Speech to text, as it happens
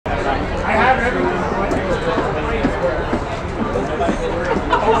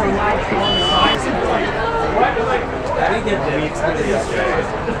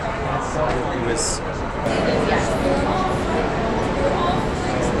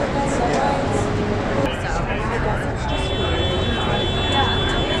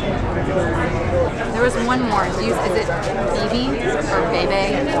one more. Is it Bebe or Bebe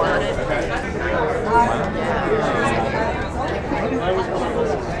or?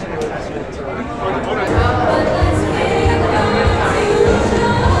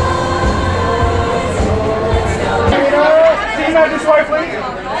 This way, please.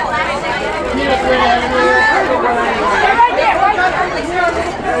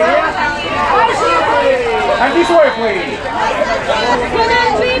 And this way, please.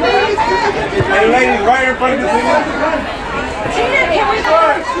 Hey, ladies, right in front of the scene.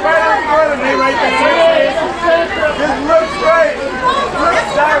 Right there. This looks great.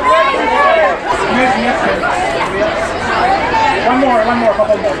 Looks directly great. One more,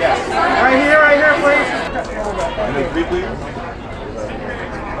 couple more, yeah. Right here, please. And then three, please.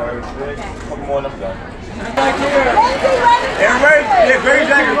 Couple more, I'm done. Back here. Everybody, yeah, great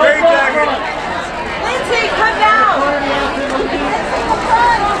jacket. Lindsay, come down.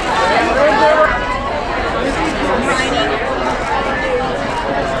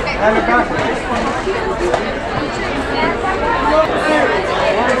 And the back.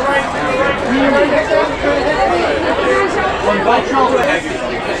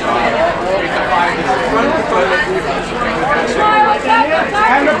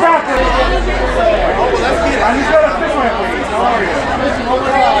 And the back. And you got us this way, please.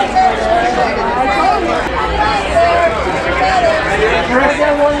 Chris,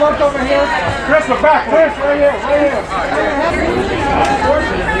 get one look over here. Chris, the back. Chris, right here.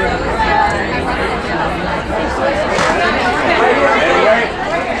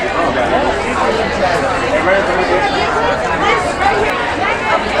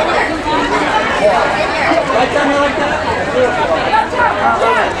 Right down here like that?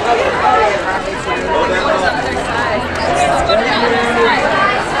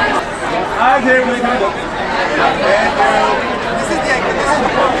 I'm here with you. This is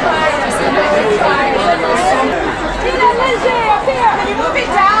the Lindsay, up here. Can you move it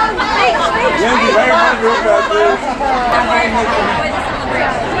down?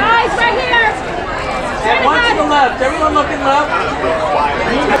 Guys, right here. And one to the left. Everyone looking left.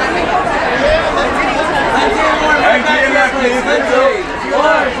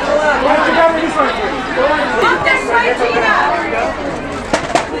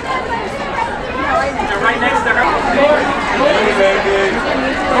 Right next to her.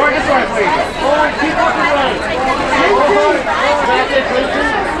 Lorne, this way, please. Lorne, keep up the way.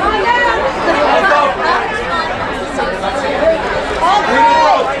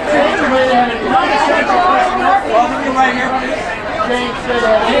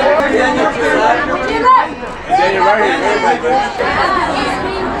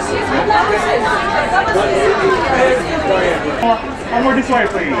 One more this way,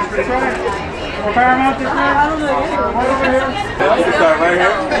 please. This way. Or Paramount this way. Right over here. Start right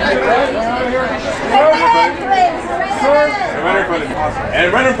here. Right in front of me. And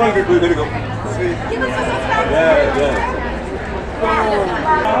right in front of me, please. There we go. Yeah.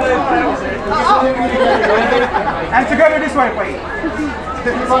 And together this way, please.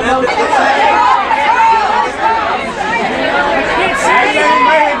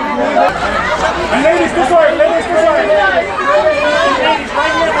 And ladies this way, ladies this way.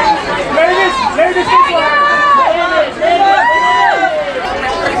 Ladies this way.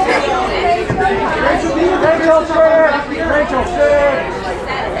 Rachel, sit. Rachel, sit.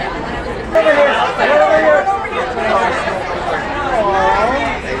 Over here.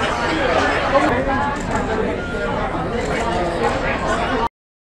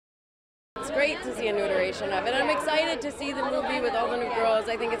 It's great to see a new iteration of it. I'm excited to see the movie with all the new girls.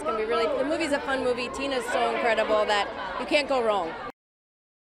 I think it's going to be really, the movie's a fun movie. Tina's so incredible that you can't go wrong.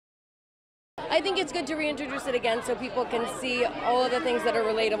 I think it's good to reintroduce it again so people can see all of the things that are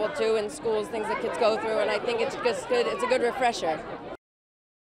relatable to in schools, things that kids go through, and I think it's just good. It's a good refresher.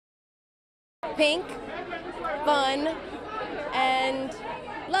 Pink, fun, and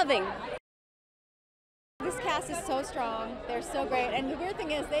loving. This cast is so strong. They're so great. And the weird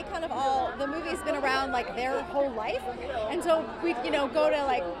thing is they kind of all, the movie's been around like their whole life. And so we, go to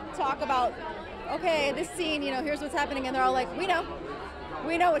like talk about, okay, this scene, here's what's happening. And they're all like, we know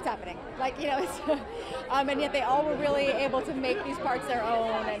what's happening. Like, it's, and yet they all were really able to make these parts their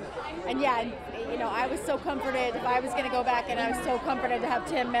own. And yeah, I was so comforted if I was going to go back, and I was so comforted to have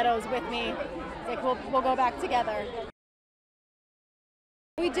Tim Meadows with me. It's like, we'll go back together.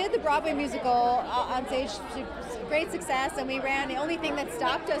 We did the Broadway musical on stage to great success, and we ran. The only thing that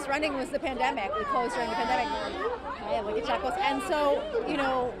stopped us running was the pandemic. We closed during the pandemic. Yeah, look at Jaquel. And so,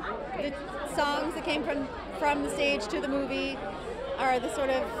 the songs that came from the stage to the movie are the sort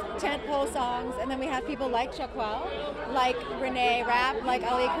of tentpole songs, and then we have people like Jaquel, like Reneé, Rapp, like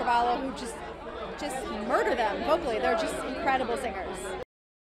Auli'i, Cravalho, who just just murder them vocally. They're just incredible singers.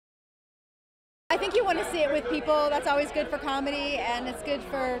 I think you want to see it with people. That's always good for comedy, and it's good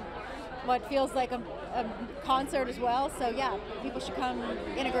for what feels like a concert as well. So yeah, people should come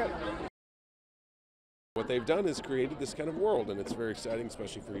in a group. What they've done is created this kind of world, and it's very exciting,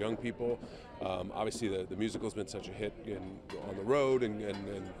 especially for young people. Obviously, the musical's been such a hit on the road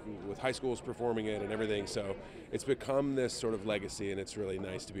and with high schools performing it and everything, so it's become this sort of legacy, and it's really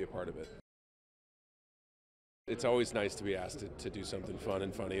nice to be a part of it. It's always nice to be asked to do something fun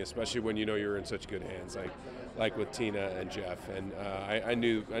and funny, especially when you know you're in such good hands, like with Tina and Jeff. And I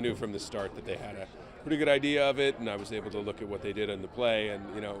knew from the start that they had a pretty good idea of it, and I was able to look at what they did in the play, and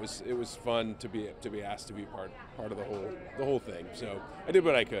it was fun to be asked to be part of the whole thing. So I did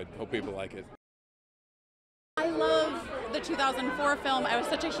what I could. Hope people like it. I love the 2004 film. I was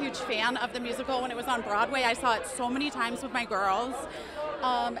such a huge fan of the musical when it was on Broadway. I saw it so many times with my girls.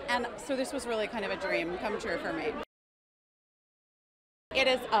 And so this was really kind of a dream come true for me. It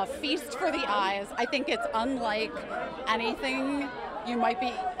is a feast for the eyes. I think it's unlike anything you might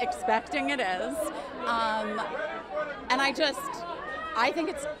be expecting it is. And I think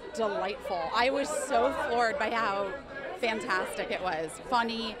it's delightful. I was so floored by how fantastic it was.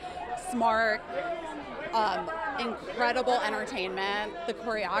 Funny, smart, incredible entertainment, the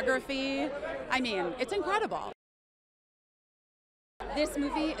choreography. I mean, it's incredible. This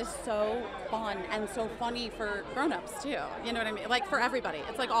movie is so fun and so funny for grown-ups too. You know what I mean? Like for everybody.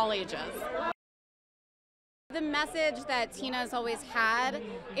 It's like all ages. The message that Tina's always had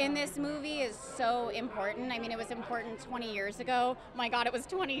in this movie is so important. I mean, it was important 20 years ago. My God, it was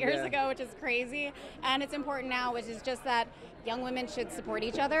 20 years ago, which is crazy. And it's important now, which is just that young women should support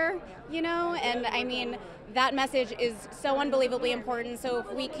each other, you know? And I mean, that message is so unbelievably important. So if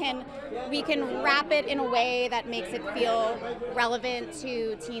we can wrap it in a way that makes it feel relevant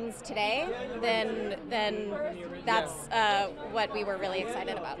to teens today, then that's what we were really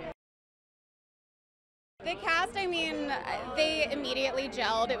excited about. The cast, I mean, they immediately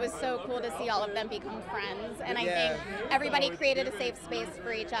gelled. It was so cool to see all of them become friends, and I think everybody created a safe space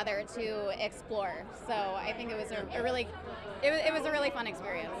for each other to explore. So I think it was a really fun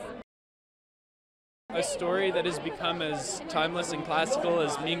experience. A story that has become as timeless and classical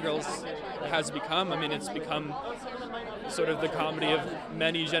as Mean Girls has become. I mean, it's become sort of the comedy of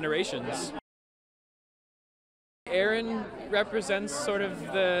many generations. Erin represents sort of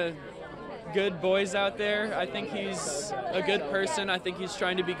the good boys out there. I think he's a good person. I think he's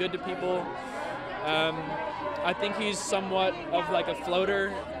trying to be good to people. I think he's somewhat of like a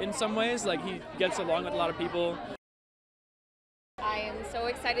floater in some ways. Like he gets along with a lot of people. I am so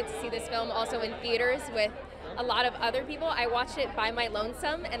excited to see this film also in theaters with a lot of other people. I watched it by my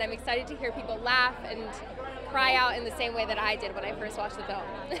lonesome, and I'm excited to hear people laugh and cry out in the same way that I did when I first watched the film.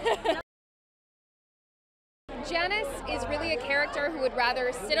 Janice is really a character who would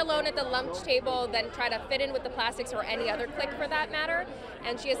rather sit alone at the lunch table than try to fit in with the plastics or any other clique for that matter.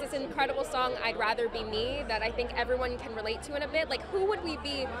 And she has this incredible song, I'd Rather Be Me, that I think everyone can relate to in a bit. Like, who would we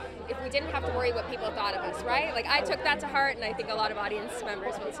be if we didn't have to worry what people thought of us, right? Like, I took that to heart, and I think a lot of audience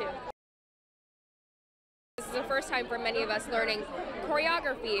members will too. This is the first time for many of us learning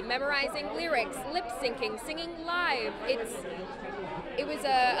choreography, memorizing lyrics, lip syncing, singing live. It was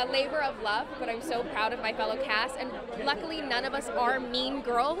a labor of love, but I'm so proud of my fellow cast, and luckily none of us are mean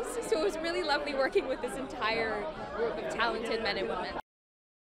girls, so it was really lovely working with this entire group of talented men and women.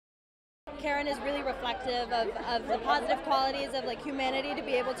 Karen is really reflective of the positive qualities of like humanity, to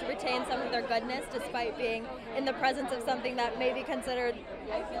be able to retain some of their goodness despite being in the presence of something that may be considered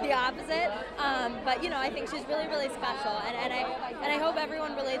the opposite. But you know, I think she's really, really special, and I hope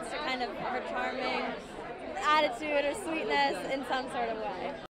everyone relates to kind of her charming attitude or sweetness in some sort of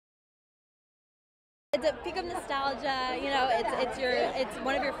way. It's a peak of nostalgia, you know. It's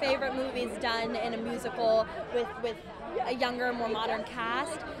one of your favorite movies done in a musical with a younger, more modern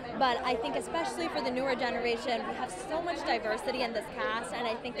cast. But I think especially for the newer generation, we have so much diversity in this cast, and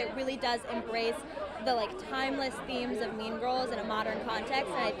I think it really does embrace the like timeless themes of Mean Girls in a modern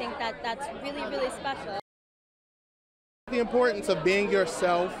context, and I think that's really, really special. The importance of being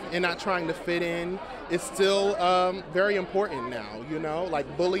yourself and not trying to fit in is still very important now, you know?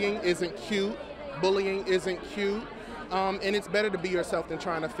 Like, bullying isn't cute, and it's better to be yourself than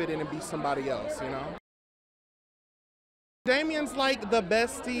trying to fit in and be somebody else, you know? Damien's like the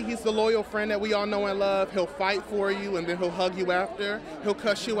bestie. He's the loyal friend that we all know and love. He'll fight for you, and then he'll hug you after. He'll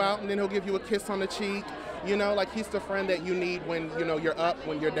cuss you out, and then he'll give you a kiss on the cheek. You know, like, he's the friend that you need when, you know, you're up,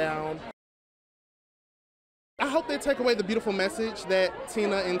 when you're down. I hope they take away the beautiful message that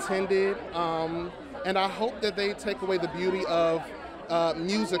Tina intended, and I hope that they take away the beauty of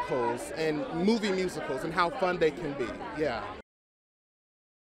musicals and movie musicals and how fun they can be. Yeah.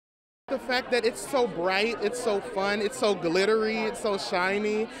 The fact that it's so bright, it's so fun, it's so glittery, it's so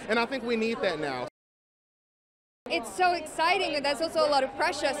shiny, and I think we need that now. It's so exciting, and there's also a lot of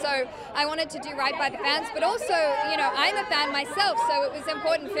pressure, so I wanted to do right by the fans, but also, you know, I'm a fan myself, so it was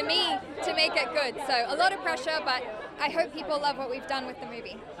important for me to make it good. So a lot of pressure, but I hope people love what we've done with the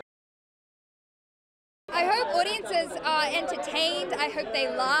movie. I hope audiences are entertained. I hope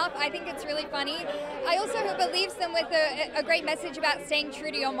they laugh. I think it's really funny. I also hope it leaves them with a great message about staying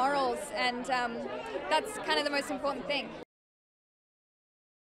true to your morals, and that's kind of the most important thing.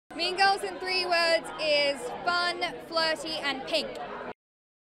 Mean Girls in 3 words is fun, flirty, and pink.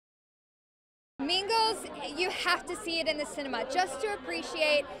 Mean Girls, you have to see it in the cinema just to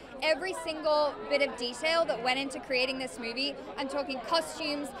appreciate every single bit of detail that went into creating this movie. I'm talking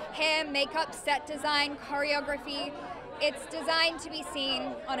costumes, hair, makeup, set design, choreography. It's designed to be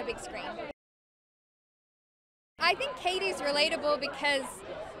seen on a big screen. I think Katie's relatable because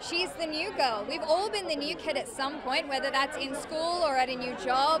she's the new girl. We've all been the new kid at some point, whether that's in school or at a new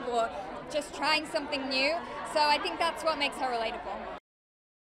job or just trying something new. So I think that's what makes her relatable.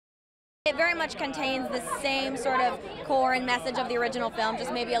 It very much contains the same sort of core and message of the original film,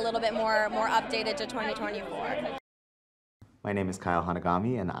 just maybe a little bit more updated to 2024. My name is Kyle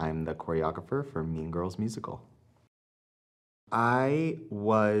Hanagami, and I'm the choreographer for Mean Girls musical. I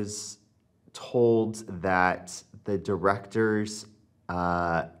was told that the directors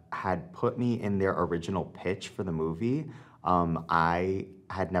had put me in their original pitch for the movie. I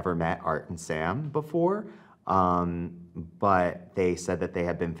had never met Art and Sam before, but they said that they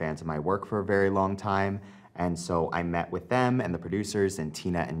had been fans of my work for a very long time, and so I met with them and the producers and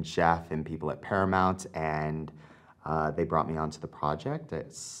Tina and Jeff and people at Paramount, and they brought me onto the project.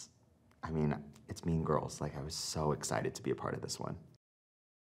 It's Mean Girls. Like, I was so excited to be a part of this one.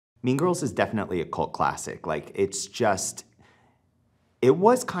 Mean Girls is definitely a cult classic. Like, it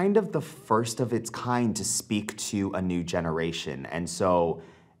was kind of the first of its kind to speak to a new generation. And so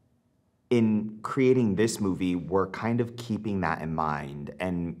in creating this movie, we're kind of keeping that in mind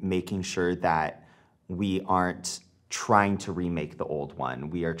and making sure that we aren't trying to remake the old one.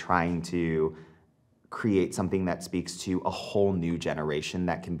 We are trying to create something that speaks to a whole new generation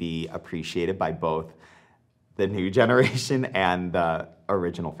that can be appreciated by both the new generation and the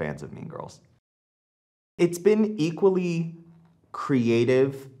original fans of Mean Girls. It's been equally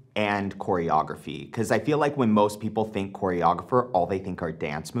creative and choreography, because I feel like when most people think choreographer, all they think are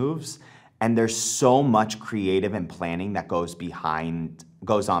dance moves, and there's so much creative and planning that goes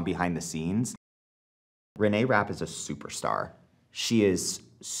on behind the scenes. Reneé Rapp is a superstar. She is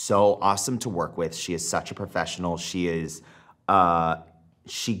so awesome to work with. She is such a professional. She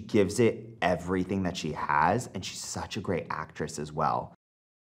gives it everything that she has, and she's such a great actress as well.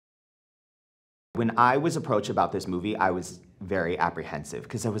 When I was approached about this movie, I was very apprehensive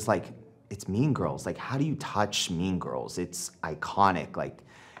because I was like, it's Mean Girls. Like, how do you touch Mean Girls? It's iconic. Like,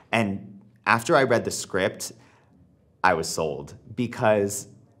 and after I read the script, I was sold, because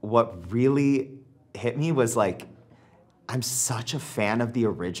what really hit me was like, I'm such a fan of the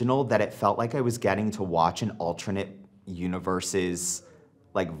original that it felt like I was getting to watch an alternate universe's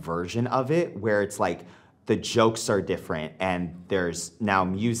like version of it, where it's like the jokes are different and there's now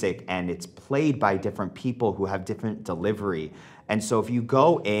music and it's played by different people who have different delivery. And so if you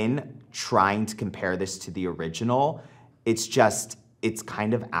go in trying to compare this to the original, it's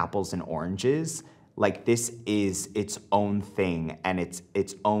kind of apples and oranges. Like, this is its own thing, and it's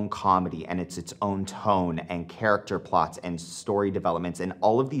its own comedy, and it's its own tone and character plots and story developments and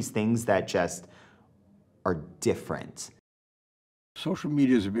all of these things that just are different. Social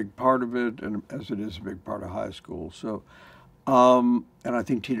media is a big part of it, and as it is a big part of high school. So, and I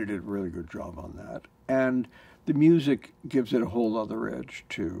think Tina did a really good job on that. And the music gives it a whole other edge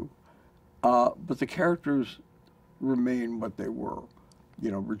too. But the characters remain what they were.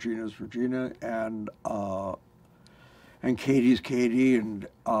 You know, Regina's Regina, and Katie's Katie, and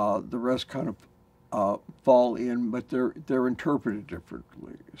the rest kind of fall in, but they're interpreted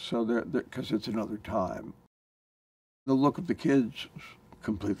differently. So because it's another time. The look of the kids was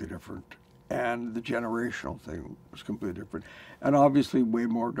completely different, and the generational thing was completely different, and obviously way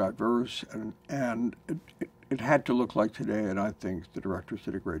more diverse, and it had to look like today, and I think the directors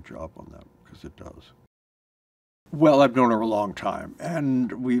did a great job on that, because it does. Well, I've known her a long time,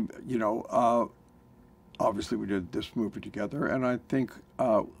 and we, obviously we did this movie together, and I think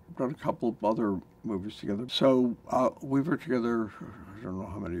we've done a couple of other movies together. So we were together, I don't know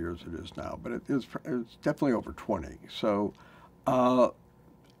how many years it is now, but it's definitely over 20. So, and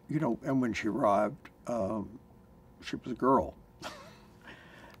when she arrived, she was a girl.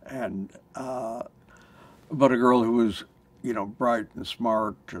 and but a girl who was, you know, bright and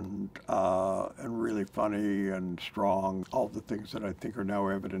smart and really funny and strong, all the things that I think are now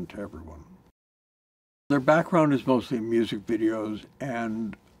evident to everyone. Their background is mostly in music videos,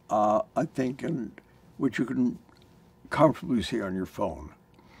 and I think which you can comfortably see on your phone.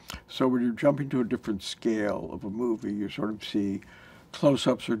 So when you're jumping to a different scale of a movie, you sort of see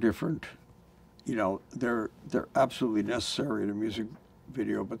close-ups are different. You know, they're absolutely necessary in a music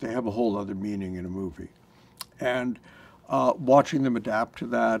video, but they have a whole other meaning in a movie. And watching them adapt to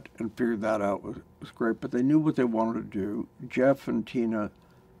that and figure that out was great. But they knew what they wanted to do. Jeff and Tina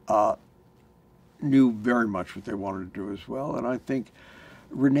knew very much what they wanted to do as well. And I think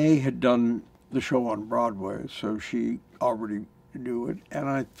Reneé had done the show on Broadway, so she already knew it. And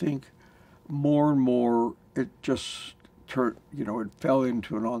I think more and more it just turned, you know, it fell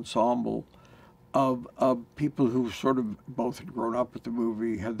into an ensemble of people who sort of both had grown up with the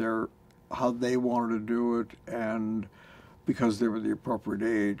movie, had how they wanted to do it, and because they were the appropriate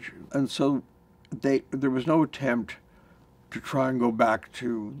age. And so there was no attempt to try and go back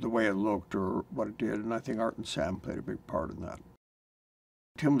to the way it looked or what it did, and I think Art and Sam played a big part in that.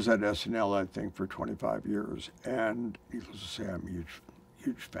 Tim was at SNL, I think, for 25 years, and needless to say, I'm a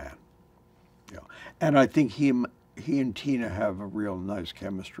huge fan. Yeah. And I think he and Tina have a real nice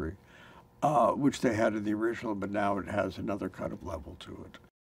chemistry, which they had in the original, but now it has another kind of level to it.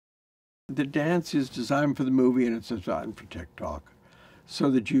 The dance is designed for the movie, and it's designed for TikTok, so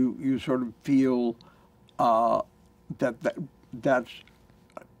that you sort of feel that's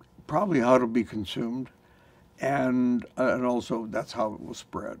probably how it'll be consumed, and also that's how it will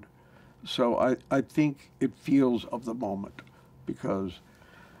spread. So I think it feels of the moment, because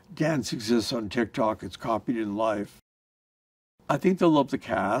dance exists on TikTok, it's copied in life. I think they'll love the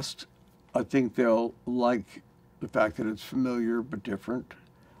cast. I think they'll like the fact that it's familiar but different.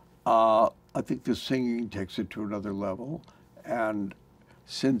 I think the singing takes it to another level, and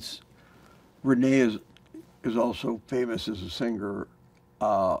since Reneé is also famous as a singer,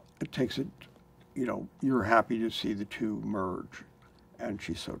 it takes it, you know, you're happy to see the two merge, and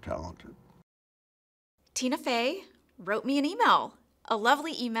she's so talented. Tina Fey wrote me an email, a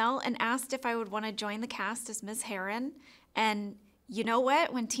lovely email, and asked if I would want to join the cast as Ms. Heron. And you know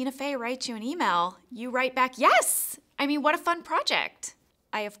what? When Tina Fey writes you an email, you write back, yes! I mean, what a fun project.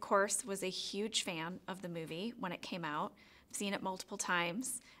 I, of course, was a huge fan of the movie when it came out. I've seen it multiple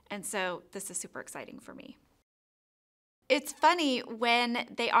times, and so this is super exciting for me. It's funny, when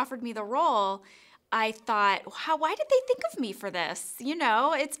they offered me the role, I thought, why did they think of me for this? You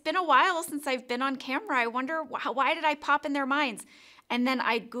know, it's been a while since I've been on camera. I wonder, why did I pop in their minds? And then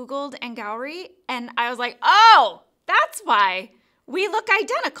I Googled Angourie, and I was like, oh, that's why. We look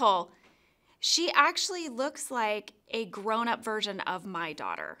identical. She actually looks like a grown-up version of my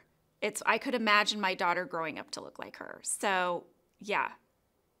daughter. I could imagine my daughter growing up to look like her. So yeah,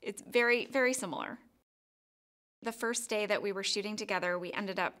 it's very, very similar. The first day that we were shooting together, we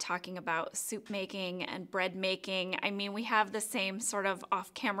ended up talking about soup making and bread making. I mean, we have the same sort of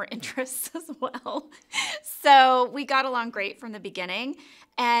off-camera interests as well. So we got along great from the beginning.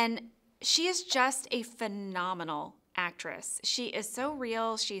 And she is just a phenomenal actress. She is so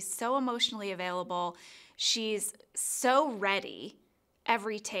real. She's so emotionally available. She's so ready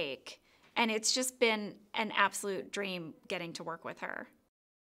every take. And it's just been an absolute dream getting to work with her.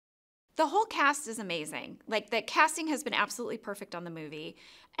 The whole cast is amazing. Like, the casting has been absolutely perfect on the movie.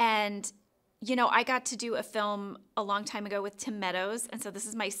 And, you know, I got to do a film a long time ago with Tim Meadows. And so this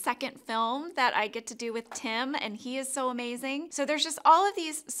is my second film that I get to do with Tim, and he is so amazing. So there's just all of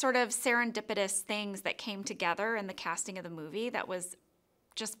these sort of serendipitous things that came together in the casting of the movie that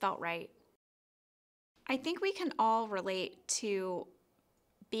just felt right. I think we can all relate to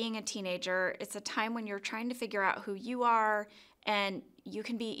being a teenager. It's a time when you're trying to figure out who you are, and you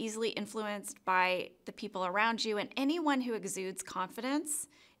can be easily influenced by the people around you, and anyone who exudes confidence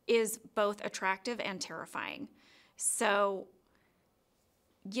is both attractive and terrifying. So,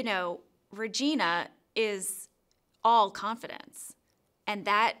 you know, Regina is all confidence, and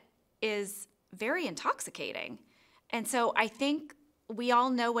that is very intoxicating. And so I think we all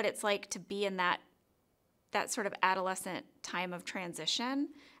know what it's like to be in that sort of adolescent time of transition,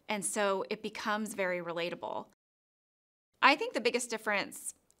 and so it becomes very relatable. I think the biggest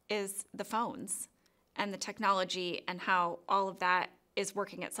difference is the phones and the technology and how all of that is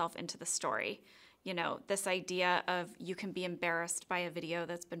working itself into the story. You know, this idea of you can be embarrassed by a video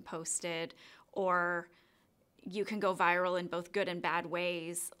that's been posted, or you can go viral in both good and bad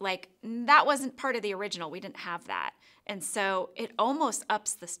ways. Like, that wasn't part of the original. We didn't have that. And so it almost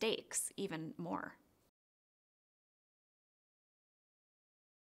ups the stakes even more.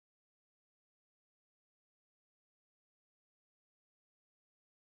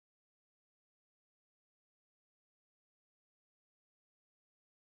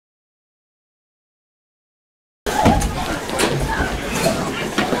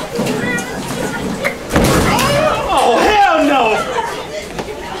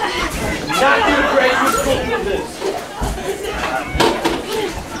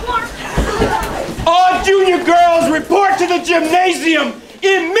 All junior girls report to the gymnasium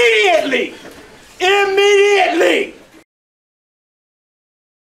immediately! Immediately!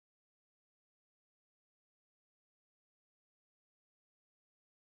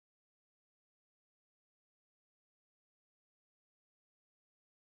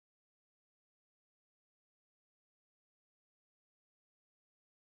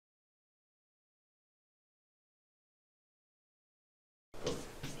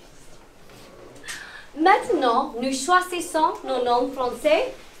 Maintenant, nous choisissons nos noms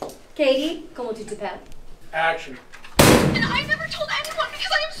français. Katie, comment tu t'appelles? Action. And I never told anyone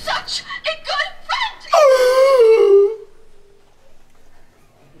because I am such a good friend!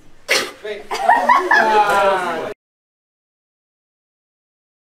 Wait.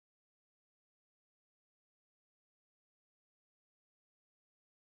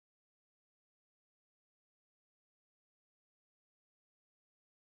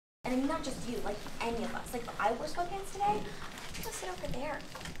 And I mean, not just you, like any of us. Like, if I wore sweatpants today, I'd go sit over there.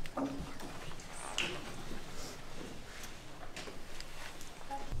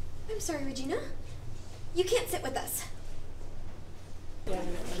 I'm sorry, Regina. You can't sit with us.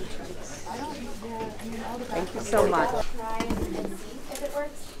 Thank you so much. Try and see if it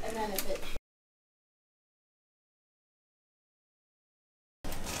works, and then if it...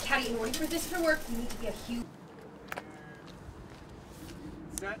 Caddy, in order for this to work, you need to be a huge...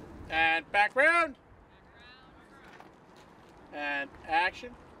 Set. And back round. And action.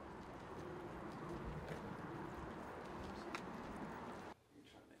 You're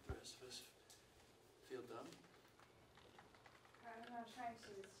trying to make the rest of us feel dumb? I'm not trying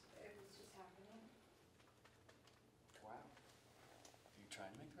to, it's just happening. Wow. Are you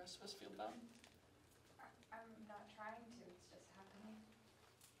trying to make the rest of us feel dumb? I'm not trying to, it's just happening.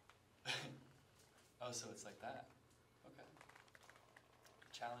 Oh, so it's like that. Okay.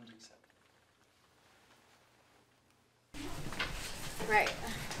 Challenge accepted. Right.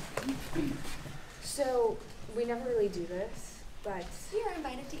 So, we never really do this, but... You're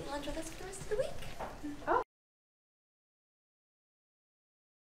invited to eat lunch with us for the rest of the week. Oh.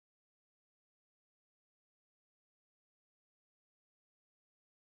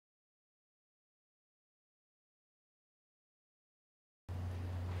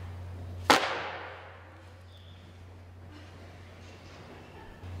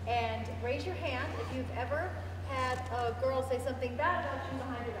 And raise your hand if you've ever had a girl say something bad about you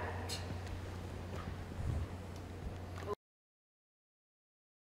behind your back.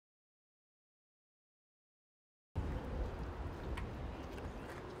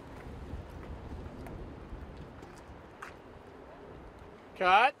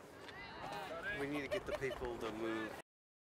 Cut. We need to get the people to move.